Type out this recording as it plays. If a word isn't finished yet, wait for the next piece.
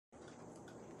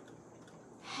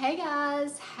Hey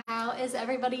guys, how is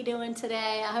everybody doing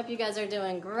today? I hope you guys are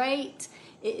doing great.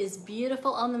 It is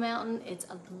beautiful on the mountain. It's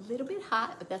a little bit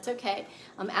hot, but that's okay.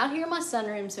 I'm out here in my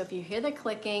sunroom, so if you hear the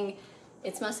clicking,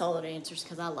 it's my solo dancers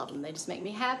because I love them. They just make me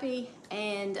happy,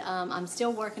 and I'm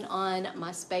still working on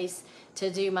my space to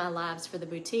do my lives for the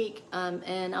boutique,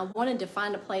 and I wanted to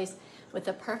find a place with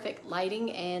the perfect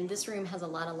lighting, and this room has a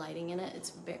lot of lighting in it.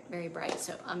 It's very bright,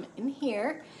 so I'm in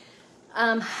here.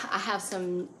 I have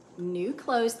some new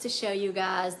clothes to show you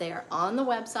guys. They are on the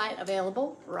website,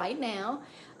 available right now.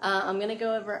 I'm gonna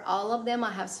go over all of them.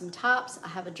 I have some tops, I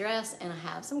have a dress, and I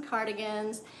have some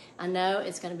cardigans. I know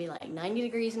it's gonna be like 90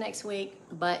 degrees next week,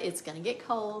 but it's gonna get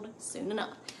cold soon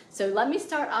enough. So let me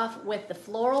start off with the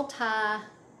floral tie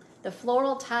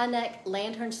neck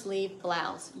lantern sleeve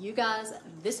blouse. You guys,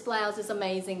 this blouse is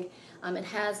amazing. It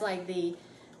has like the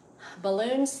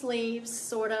balloon sleeves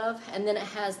sort of, and then it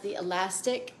has the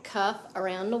elastic cuff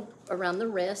around the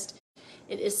wrist.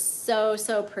 It is so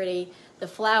pretty. The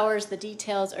flowers, the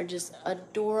details are just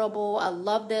adorable. I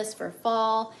love this for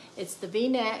fall. It's the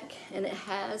V-neck, and it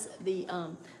has the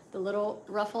little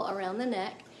ruffle around the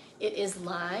neck. It is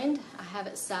lined. I have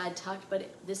it side tucked, but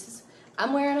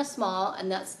I'm wearing a small,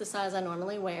 and that's the size I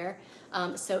normally wear.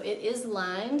 So it is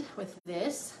lined with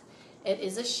this. It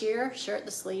is a sheer shirt.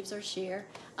 The sleeves are sheer.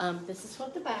 This is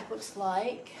what the back looks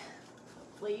like.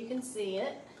 Hopefully you can see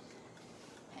it.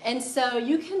 And so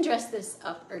you can dress this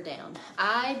up or down.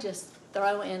 I just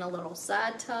throw in a little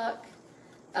side tuck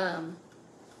and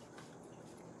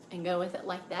go with it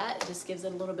like that. It just gives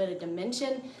it a little bit of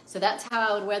dimension. So that's how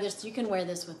I would wear this. You can wear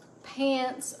this with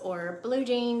pants or blue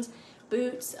jeans,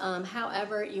 boots,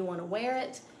 however you want to wear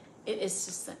it. It is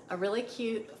just a really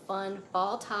cute, fun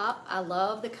fall top. I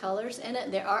love the colors in it.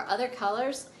 There are other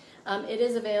colors. It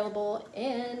is available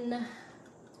in,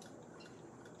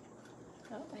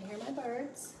 oh, I hear my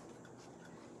birds.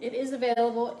 It is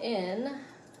available in,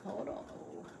 hold on,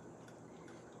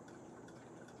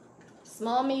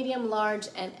 small, medium, large,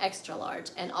 and extra large.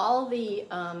 And all the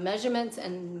measurements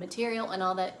and material and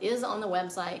all that is on the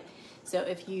website. So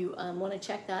if you want to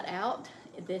check that out,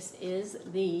 this is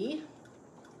the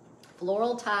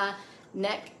floral tie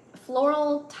neck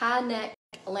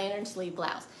lantern sleeve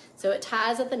blouse. So it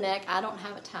ties at the neck. I don't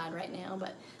have it tied right now,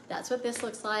 but that's what this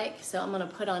looks like. So I'm gonna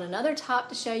put on another top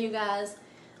to show you guys.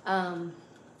 Let's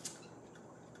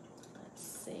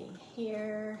see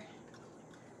here.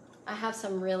 I have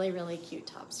some really cute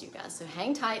tops, you guys. So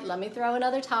hang tight, let me throw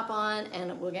another top on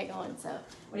and we'll get going. So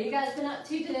what have you guys been up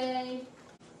to today?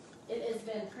 It has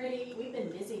been pretty, we've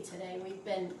been busy today. We've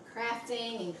been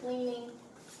crafting and cleaning.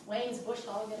 Wayne's bush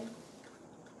hogging,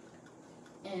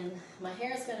 and my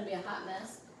hair is going to be a hot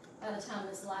mess by the time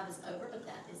this live is over, but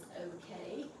that is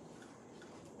okay.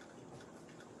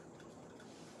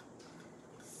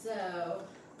 So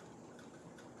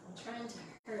I'm trying to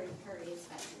hurry as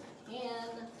fast as I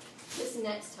can. This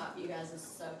next top, you guys, is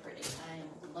so pretty. I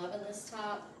am loving this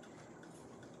top.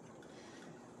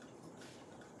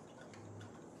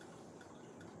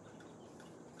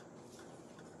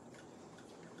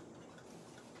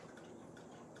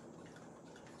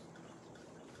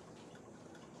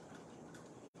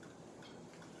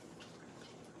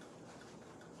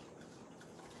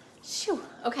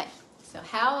 Okay, so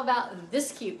how about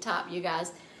this cute top, you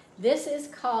guys? This is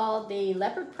called the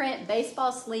leopard print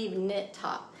baseball sleeve knit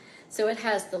top. So it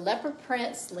has the leopard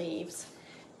print sleeves,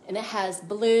 and it has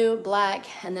blue, black,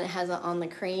 and then it has on the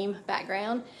cream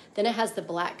background. Then it has the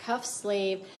black cuff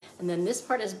sleeve, and then this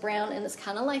part is brown, and it's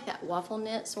kind of like that waffle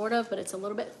knit sort of, but it's a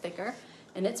little bit thicker.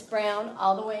 And it's brown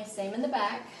all the way, same in the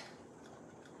back.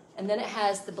 And then it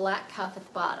has the black cuff at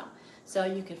the bottom. So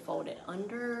you could fold it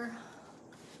under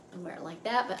and wear it like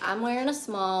that, but I'm wearing a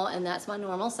small, and that's my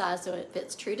normal size, so it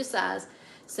fits true to size.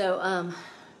 So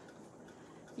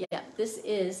yeah, this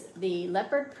is the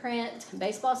leopard print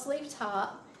baseball sleeve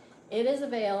top. It is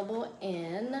available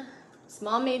in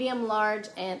small, medium, large,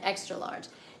 and extra large.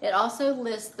 It also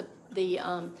lists the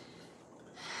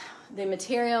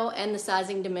material and the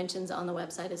sizing dimensions on the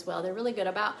website as well. They're really good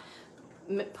about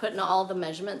putting all the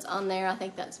measurements on there. I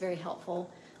think that's very helpful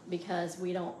because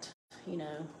we don't, you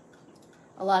know,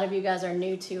 a lot of you guys are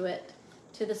new to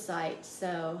the site.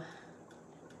 So,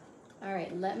 all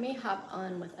right, let me hop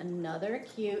on with another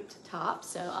cute top.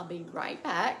 So I'll be right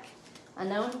back. I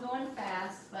know I'm going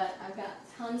fast, but I've got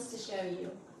tons to show you.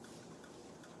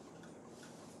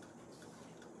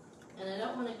 And I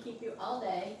don't want to keep you all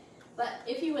day, but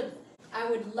I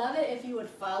would love it if you would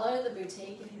follow the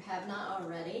boutique if you have not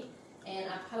already. And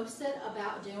I posted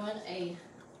about doing a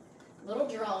little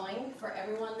drawing for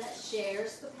everyone that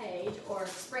shares the page, or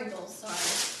sprinkles, sorry.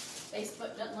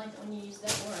 Facebook doesn't like it when you use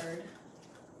that word.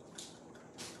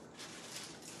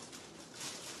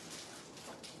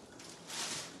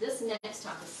 This next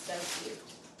top is so cute.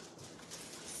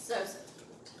 So cute.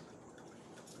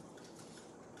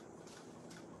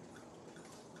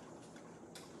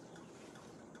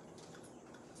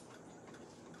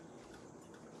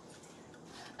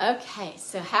 Okay,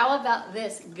 so how about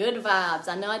this? Good vibes.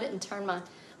 I know I didn't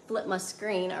flip my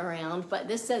screen around, but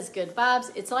this says good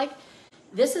vibes. It's like,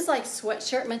 this is like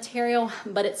sweatshirt material,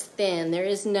 but it's thin. There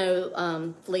is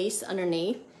no fleece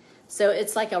underneath. So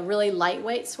it's like a really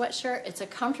lightweight sweatshirt. It's a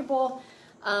comfortable,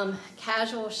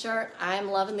 casual shirt. I'm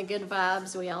loving the good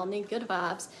vibes. We all need good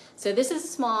vibes. So this is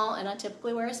small, and I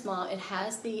typically wear a small. It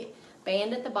has the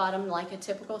band at the bottom like a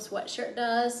typical sweatshirt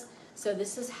does. So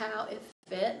this is how it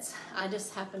fits. I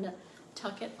just happen to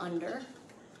tuck it under.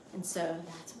 And so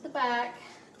that's what the back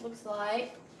looks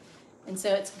like. And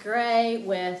so it's gray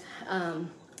with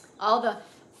all the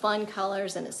fun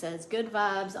colors, and it says good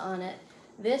vibes on it.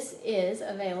 This is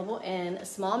available in a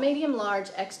small, medium, large,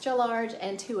 extra large,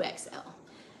 and 2XL.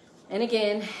 And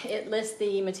again, it lists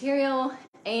the material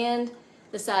and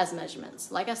the size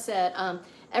measurements. Like I said,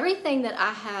 everything that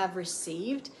I have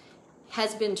received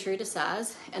has been true to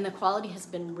size, and the quality has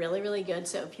been really, really good.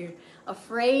 So if you're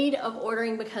afraid of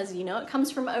ordering because you know it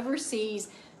comes from overseas,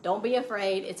 don't be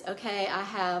afraid. It's okay. I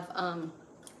have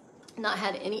not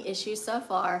had any issues so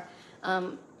far.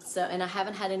 And I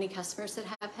haven't had any customers that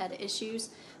have had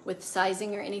issues with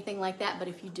sizing or anything like that. But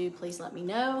if you do, please let me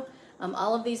know.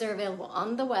 All of these are available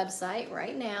on the website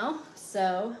right now.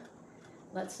 So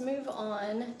let's move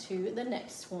on to the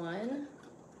next one.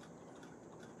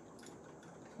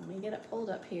 Let me get it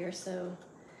pulled up here so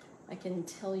I can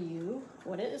tell you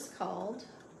what it is called.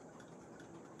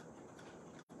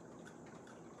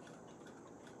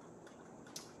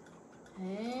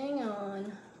 Hang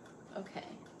on. Okay.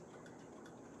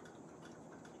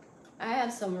 I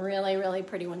have some really, really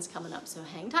pretty ones coming up, so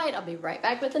hang tight. I'll be right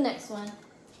back with the next one.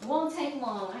 It won't take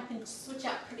long. I can switch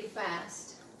out pretty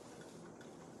fast.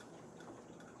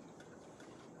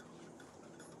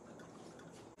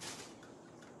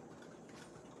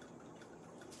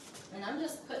 And I'm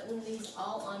just putting these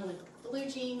all on with blue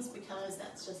jeans because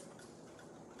that's just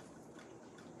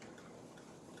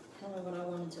kind of what I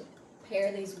wanted to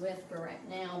pair these with for right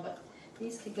now, but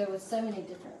these could go with so many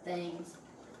different things.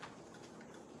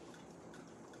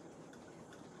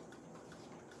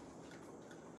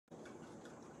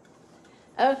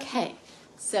 Okay,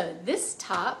 so this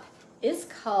top is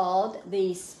called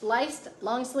the Spliced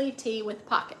Long Sleeve Tee with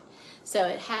Pocket. So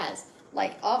it has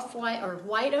like off-white or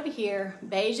white over here,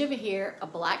 beige over here, a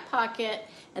black pocket,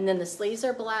 and then the sleeves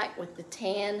are black with the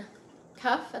tan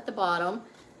cuff at the bottom.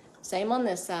 Same on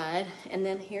this side. And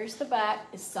then here's the back,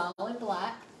 is solid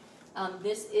black.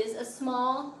 This is a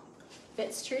small,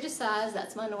 fits true to size.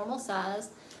 That's my normal size.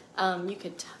 You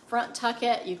could front tuck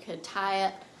it, you could tie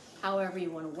it however you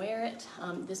want to wear it.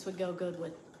 This would go good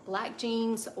with black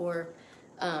jeans or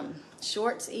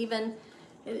shorts even.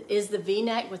 It is the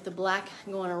V-neck with the black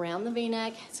going around the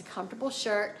V-neck. It's a comfortable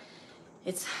shirt.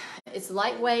 It's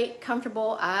lightweight,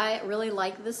 comfortable. I really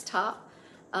like this top.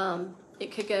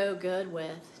 It could go good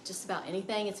with just about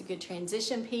anything. It's a good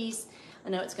transition piece. I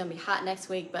know it's going to be hot next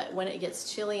week, but when it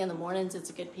gets chilly in the mornings,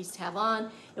 it's a good piece to have on.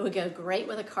 It would go great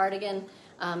with a cardigan.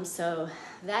 So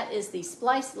that is the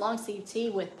Spliced Long Sleeve Tee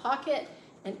with Pocket,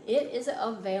 and it is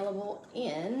available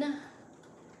in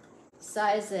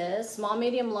sizes small,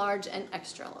 medium, large, and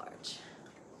extra large.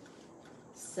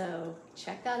 So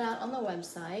check that out on the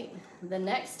website. The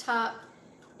next top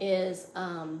is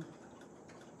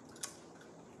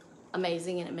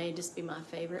amazing, and it may just be my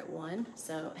favorite one.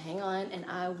 So hang on, and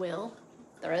I will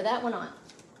throw that one on.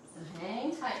 So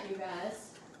hang tight, you guys.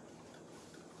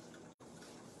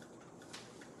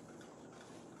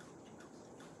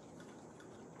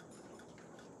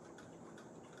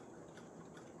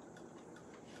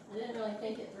 I didn't really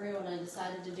think it through when I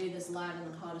decided to do this live in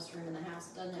the hottest room in the house.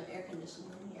 It doesn't have air conditioning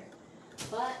in here,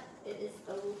 but it is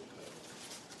okay.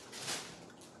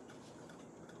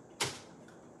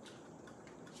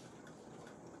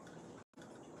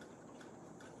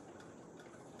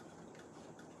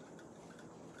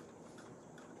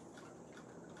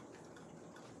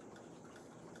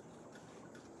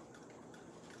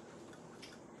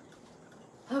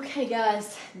 Okay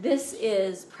guys, this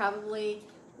is probably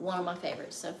one of my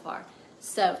favorites so far.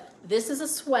 So this is a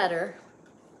sweater,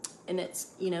 and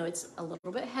it's, you know, it's a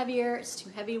little bit heavier. It's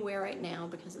too heavy to wear right now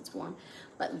because it's warm.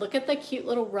 But look at the cute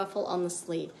little ruffle on the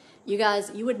sleeve. You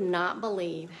guys, you would not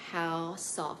believe how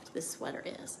soft this sweater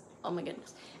is. Oh my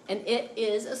goodness. And it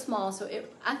is a small, so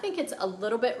I think it's a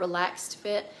little bit relaxed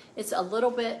fit. It's a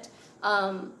little bit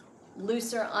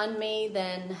looser on me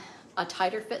than a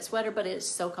tighter fit sweater, but it is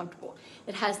so comfortable.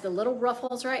 It has the little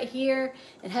ruffles right here.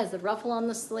 It has the ruffle on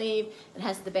the sleeve. It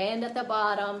has the band at the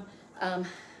bottom.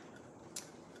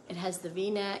 It has the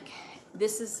V-neck.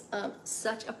 This is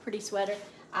such a pretty sweater.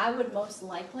 I would most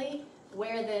likely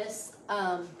wear this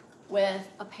with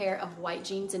a pair of white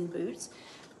jeans and boots.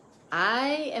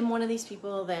 I am one of these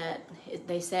people that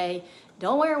they say,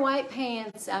 don't wear white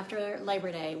pants after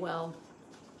Labor Day. Well,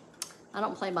 I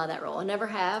don't play by that rule. I never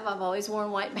have. I've always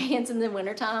worn white pants in the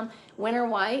wintertime, winter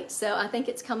white. So I think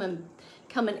it's coming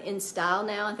in style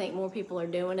now. I think more people are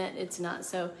doing it. It's not,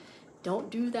 so don't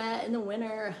do that in the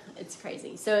winter. It's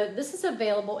crazy. So this is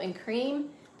available in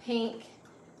cream, pink,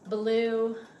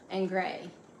 blue, and gray.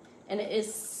 And it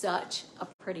is such a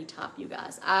pretty top, you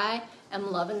guys. I am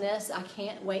loving this. I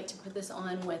can't wait to put this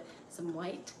on with some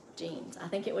white jeans. I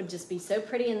think it would just be so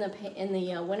pretty in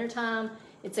the wintertime.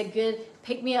 It's a good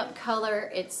pick-me-up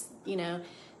color. It's, you know,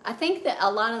 I think that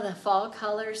a lot of the fall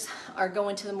colors are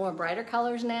going to the more brighter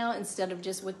colors now instead of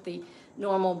just with the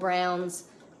normal browns,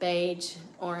 beige,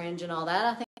 orange, and all that.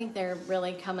 I think they're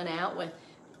really coming out with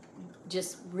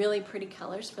just really pretty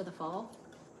colors for the fall.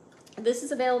 This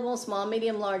is available small,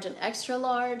 medium, large, and extra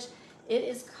large. It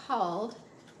is called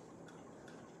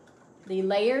the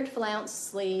Layered Flounce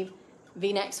Sleeve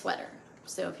V-neck sweater.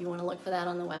 So if you want to look for that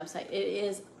on the website, it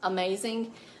is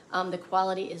amazing. The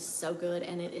quality is so good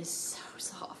and it is so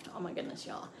soft. Oh my goodness,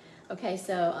 y'all. Okay,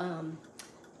 so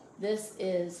this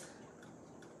is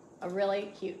a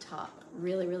really cute top,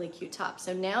 really cute top.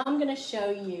 So now I'm going to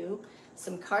show you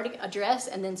some a dress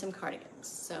and then some cardigans.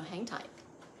 So hang tight.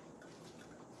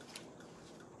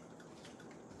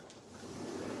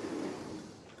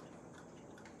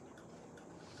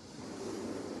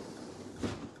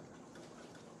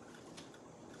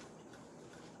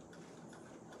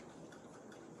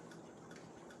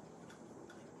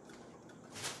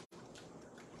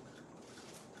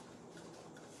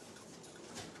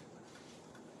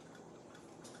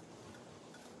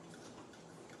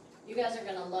 You guys are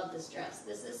gonna love this dress.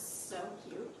 This is so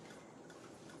cute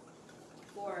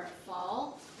for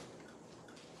fall.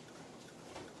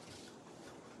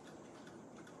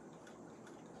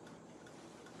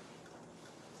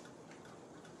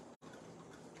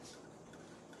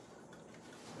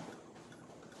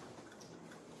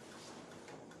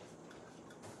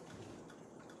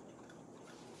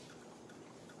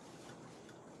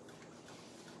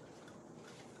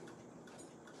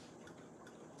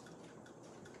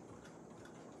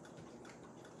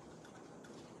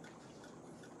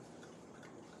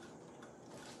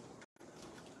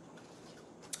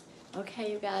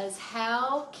 Okay, you guys,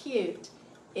 how cute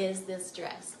is this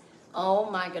dress?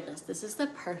 Oh my goodness, this is the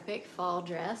perfect fall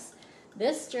dress.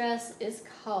 This dress is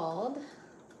called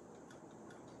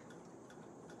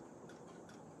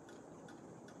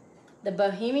the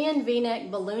Bohemian V-neck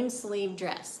balloon sleeve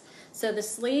dress. So the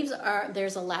sleeves are,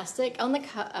 there's elastic on the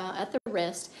at the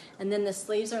wrist, and then the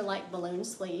sleeves are like balloon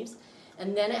sleeves.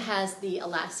 And then it has the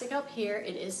elastic up here.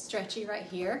 It is stretchy right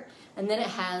here. And then it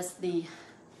has the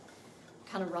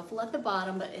kind of ruffle at the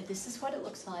bottom, but this is what it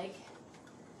looks like.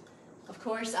 Of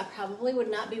course, I probably would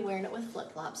not be wearing it with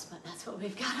flip-flops, but that's what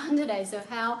we've got on today. So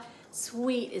how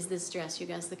sweet is this dress, you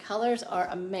guys? The colors are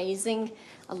amazing.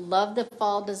 I love the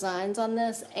fall designs on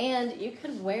this, and you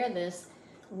could wear this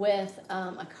with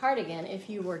a cardigan if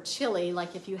you were chilly,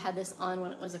 like if you had this on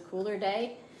when it was a cooler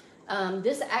day.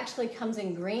 This actually comes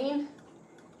in green,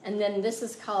 and then this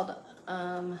is called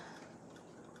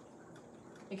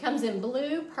it comes in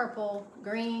blue, purple,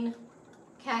 green,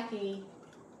 khaki,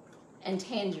 and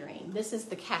tangerine. This is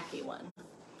the khaki one.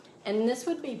 And this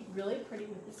would be really pretty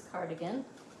with this cardigan,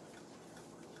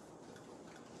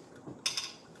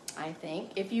 I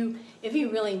think. If you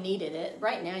really needed it.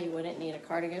 Right now you wouldn't need a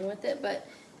cardigan with it, but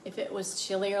if it was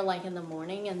chillier like in the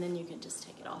morning, and then you could just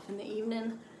take it off in the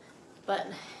evening. But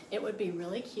it would be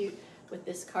really cute with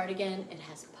this cardigan. It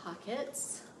has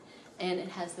pockets. And it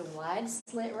has the wide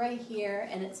slit right here,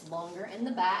 and it's longer in the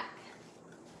back.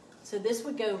 So this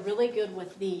would go really good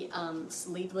with the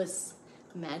sleeveless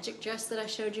magic dress that I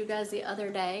showed you guys the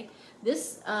other day.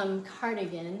 This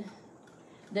cardigan,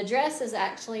 the dress is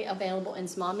actually available in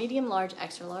small, medium, large,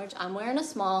 extra large. I'm wearing a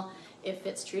small. It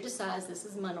fits true to size. This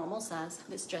is my normal size.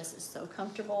 This dress is so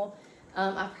comfortable.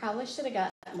 I probably should have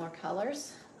got more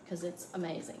colors because it's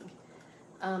amazing.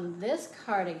 This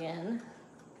cardigan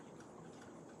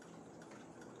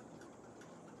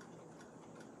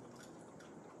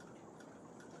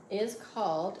is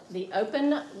called the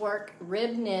Open Work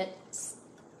Rib Knit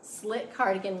Slit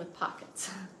Cardigan with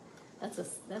Pockets. That's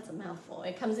a mouthful.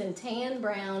 It comes in tan,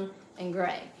 brown, and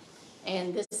gray.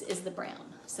 And this is the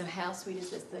brown. So how sweet is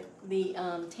this? The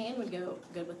tan would go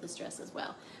good with this dress as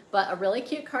well. But a really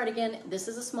cute cardigan. This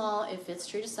is a small. It fits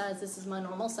true to size. This is my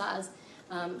normal size.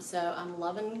 So I'm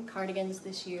loving cardigans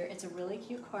this year. It's a really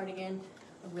cute cardigan.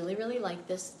 I really, really like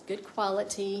this. Good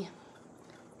quality.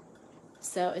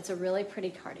 So it's a really pretty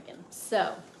cardigan.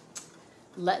 So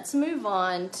let's move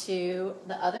on to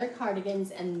the other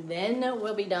cardigans and then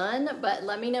we'll be done. But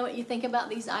let me know what you think about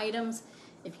these items.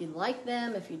 If you like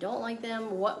them, if you don't like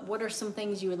them, what are some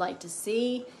things you would like to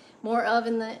see more of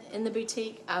in the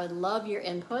boutique? I would love your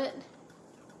input,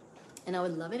 and I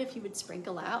would love it if you would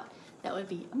sprinkle out. That would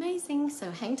be amazing.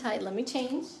 So hang tight, let me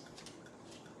change.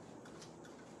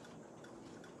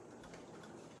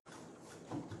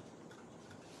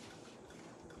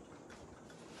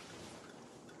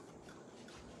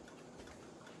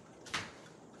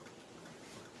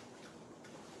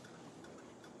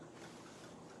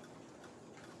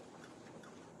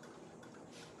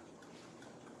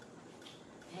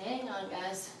 Hang on,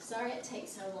 guys. Sorry it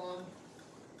takes so long,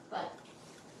 but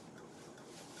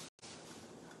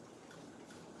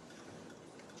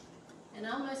and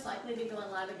I'll most likely be going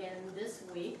live again this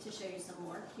week to show you some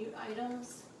more cute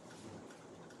items.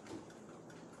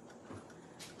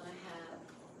 But I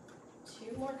have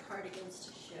 2 more cardigans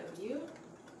to show you.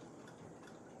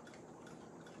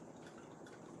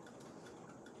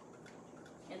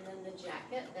 And then the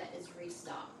jacket that is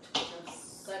restocked, which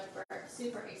I'm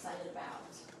super excited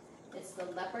about. It's the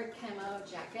leopard camo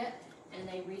jacket, and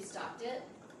they restocked it.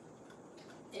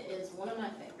 It is one of my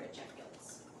favorite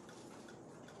jackets.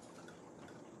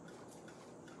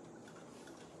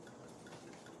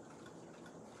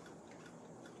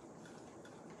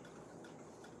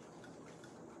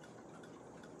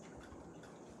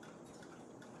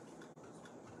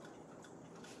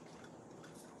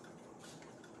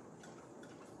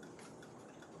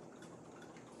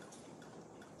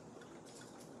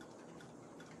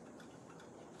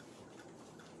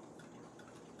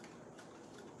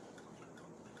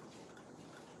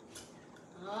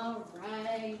 All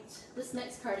right, this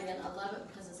next cardigan, I love it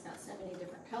because it's got so many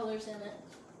different colors in it.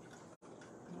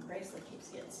 My bracelet keeps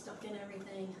getting stuck in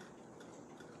everything.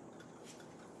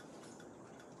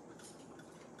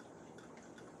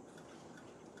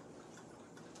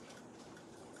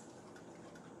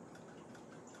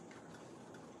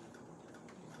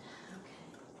 Okay,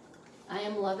 I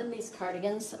am loving these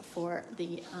cardigans for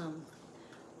the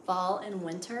fall and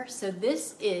winter. So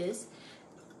this is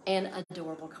an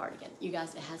adorable cardigan. You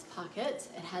guys, it has pockets.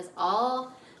 It has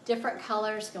all different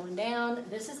colors going down.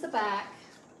 This is the back.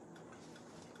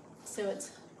 So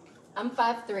I'm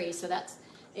 5'3", so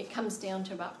it comes down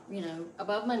to about,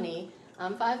 above my knee.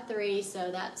 I'm 5'3",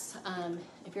 so that's,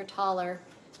 if you're taller,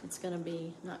 it's gonna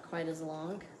be not quite as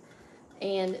long.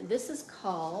 And this is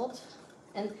called,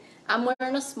 and I'm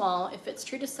wearing a small, it fits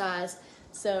true to size.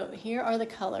 So here are the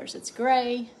colors. It's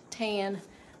gray, tan,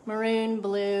 maroon,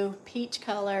 blue, peach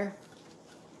color,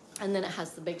 and then it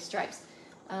has the big stripes.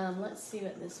 Let's see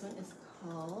what this one is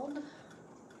called.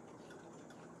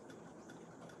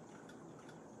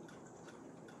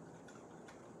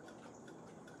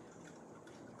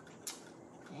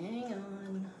 Hang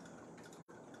on.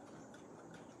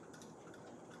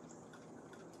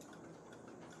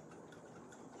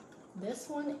 This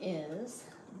one is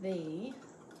the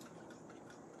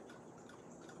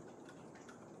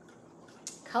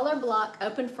Color Block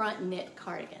Open Front Knit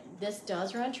Cardigan. This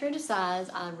does run true to size.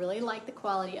 I really like the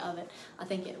quality of it. I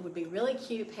think it would be really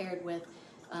cute paired with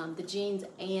the jeans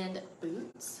and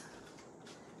boots.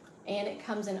 And it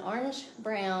comes in orange,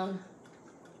 brown,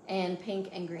 and pink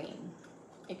and green.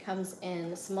 It comes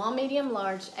in small, medium,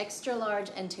 large, extra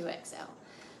large, and 2XL.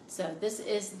 So this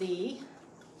is the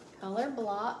Color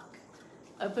Block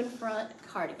Open Front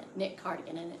Cardigan, knit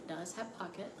cardigan, and it does have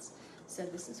pockets. So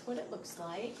this is what it looks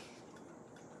like.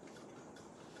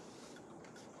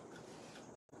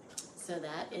 So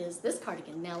that is this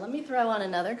cardigan. Now let me throw on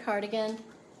another cardigan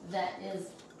that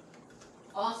is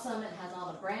awesome. It has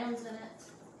all the browns in it,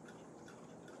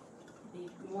 the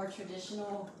more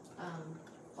traditional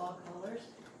fall colors.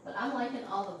 But I'm liking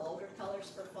all the bolder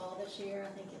colors for fall this year.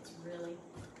 I think it's really,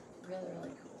 really,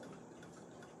 really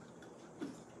cool.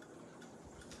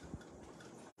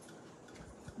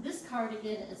 This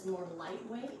cardigan is more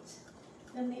lightweight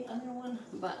than the other one,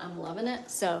 but I'm loving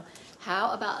it. So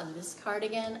how about this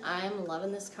cardigan? I'm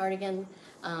loving this cardigan.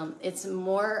 It's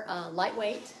more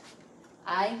lightweight.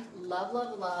 I love,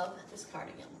 love, love this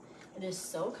cardigan. It is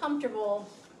so comfortable,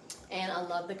 and I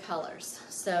love the colors.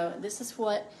 So this is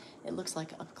what it looks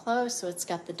like up close. So it's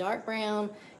got the dark brown,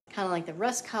 kind of like the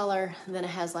rust color, and then it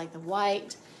has like the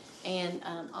white, and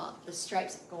the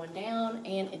stripes going down,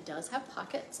 and it does have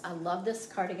pockets. I love this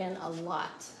cardigan a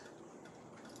lot.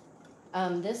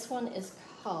 This one is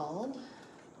called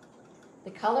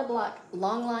the Color Block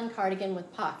Long Line Cardigan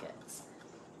with Pockets.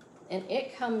 And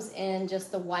it comes in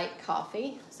just the white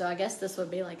coffee. So I guess this would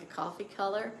be like a coffee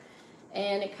color.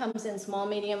 And it comes in small,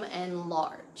 medium, and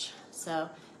large. So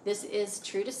this is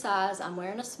true to size. I'm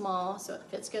wearing a small, so it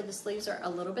fits good. The sleeves are a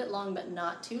little bit long, but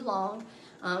not too long.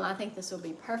 I think this will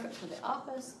be perfect for the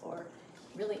office or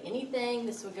really anything.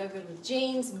 This would go good with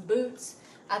jeans, boots.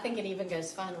 I think it even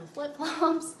goes fine with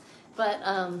flip-flops. But,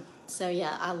 so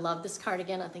yeah, I love this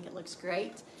cardigan. I think it looks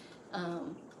great.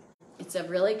 It's a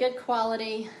really good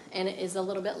quality, and it is a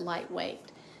little bit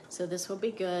lightweight. So this will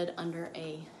be good under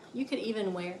you could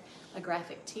even wear a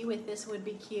graphic tee with this, would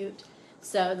be cute.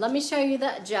 So let me show you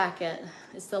that jacket.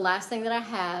 It's the last thing that I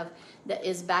have that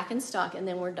is back in stock, and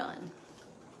then we're done.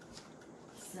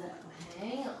 So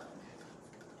hang on.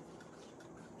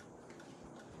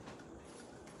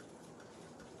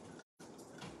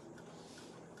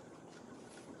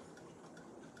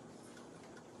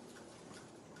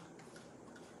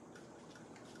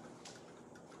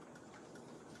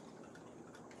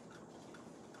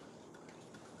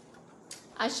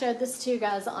 I showed this to you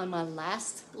guys on my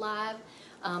last live,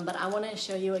 but I want to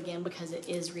show you again because it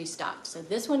is restocked. So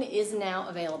this one is now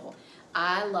available.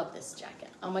 I love this jacket.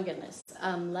 Oh my goodness.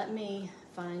 Let me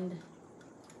find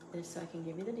this so I can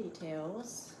give you the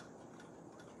details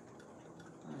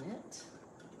on it.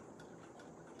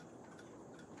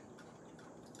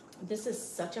 This is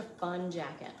such a fun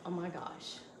jacket. Oh my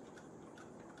gosh.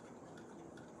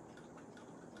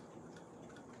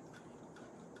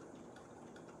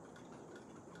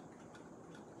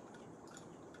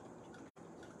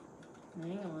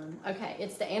 Hang on. Okay,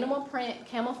 it's the animal print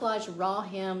camouflage raw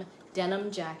hem denim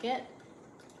jacket.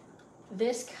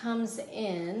 This comes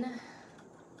in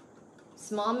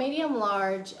small, medium,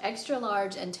 large, extra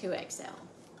large, and 2XL.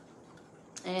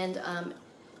 And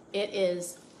it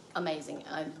is amazing.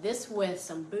 This with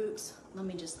some boots. Let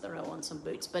me just throw on some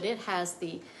boots. But it has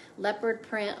the leopard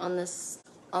print on the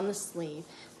sleeve.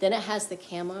 Then it has the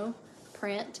camo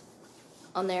print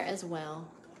on there as well.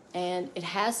 And it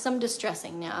has some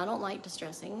distressing. Now, I don't like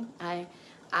distressing.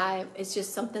 It's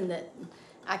just something that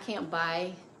I can't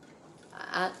buy.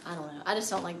 I don't know. I just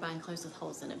don't like buying clothes with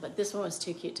holes in it. But this one was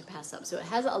too cute to pass up. So it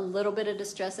has a little bit of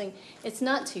distressing. It's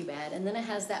not too bad. And then it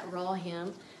has that raw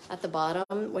hem at the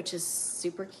bottom, which is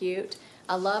super cute.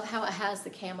 I love how it has the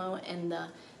camo and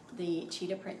the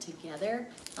cheetah print together.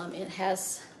 It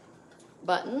has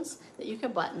buttons that you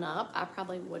can button up. I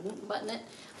probably wouldn't button it.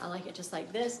 I like it just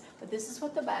like this, but this is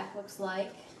what the back looks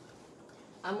like.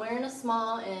 I'm wearing a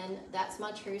small, and that's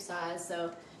my true size,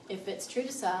 so if it's true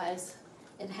to size,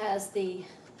 it has the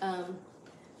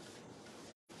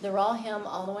raw hem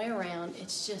all the way around.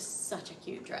 It's just such a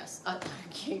cute dress,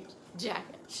 cute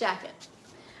jacket.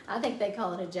 I think they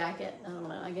call it a jacket. I don't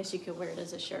know. I guess you could wear it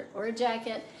as a shirt or a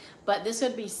jacket, but this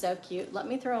would be so cute. Let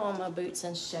me throw on my boots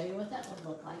and show you what that would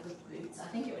look like with boots. I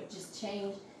think it would just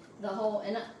change the whole,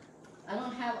 and I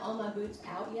don't have all my boots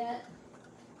out yet.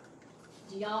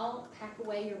 Do y'all pack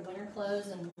away your winter clothes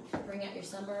and bring out your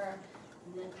summer,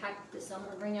 and then pack the summer,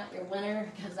 bring out your winter?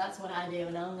 Because that's what I do,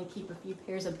 and I only keep a few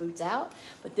pairs of boots out.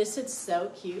 But this is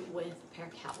so cute with a pair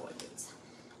of cowboy boots.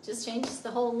 Just changes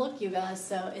the whole look, you guys.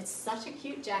 So it's such a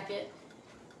cute jacket.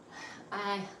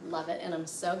 I love it, and I'm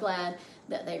so glad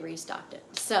that they restocked it.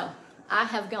 So I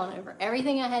have gone over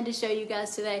everything I had to show you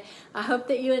guys today. I hope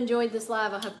that you enjoyed this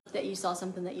live. I hope that you saw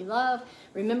something that you love.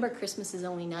 Remember, Christmas is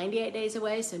only 98 days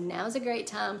away, so now's a great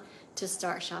time to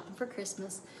start shopping for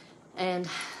Christmas. And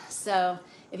so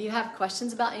if you have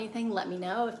questions about anything, let me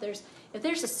know. If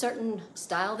there's a certain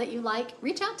style that you like,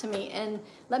 reach out to me and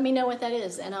let me know what that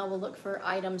is, and I will look for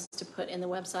items to put in the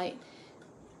website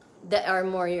that are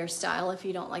more your style if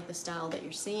you don't like the style that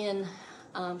you're seeing,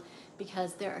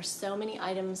 because there are so many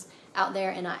items out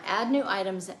there, and I add new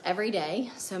items every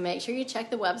day, so make sure you check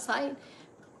the website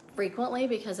frequently,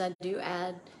 because I do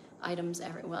add items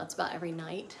it's about every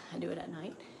night. I do it at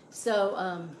night.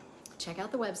 So check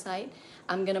out the website.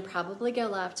 I'm gonna probably go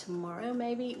live tomorrow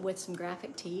maybe with some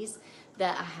graphic tees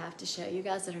that I have to show you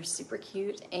guys that are super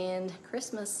cute and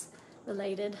Christmas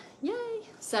related. Yay!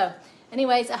 So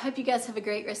anyways, I hope you guys have a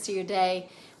great rest of your day.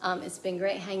 It's been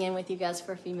great hanging with you guys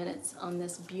for a few minutes on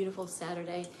this beautiful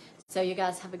Saturday. So you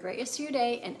guys have a great rest of your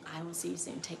day, and I will see you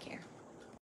soon. Take care.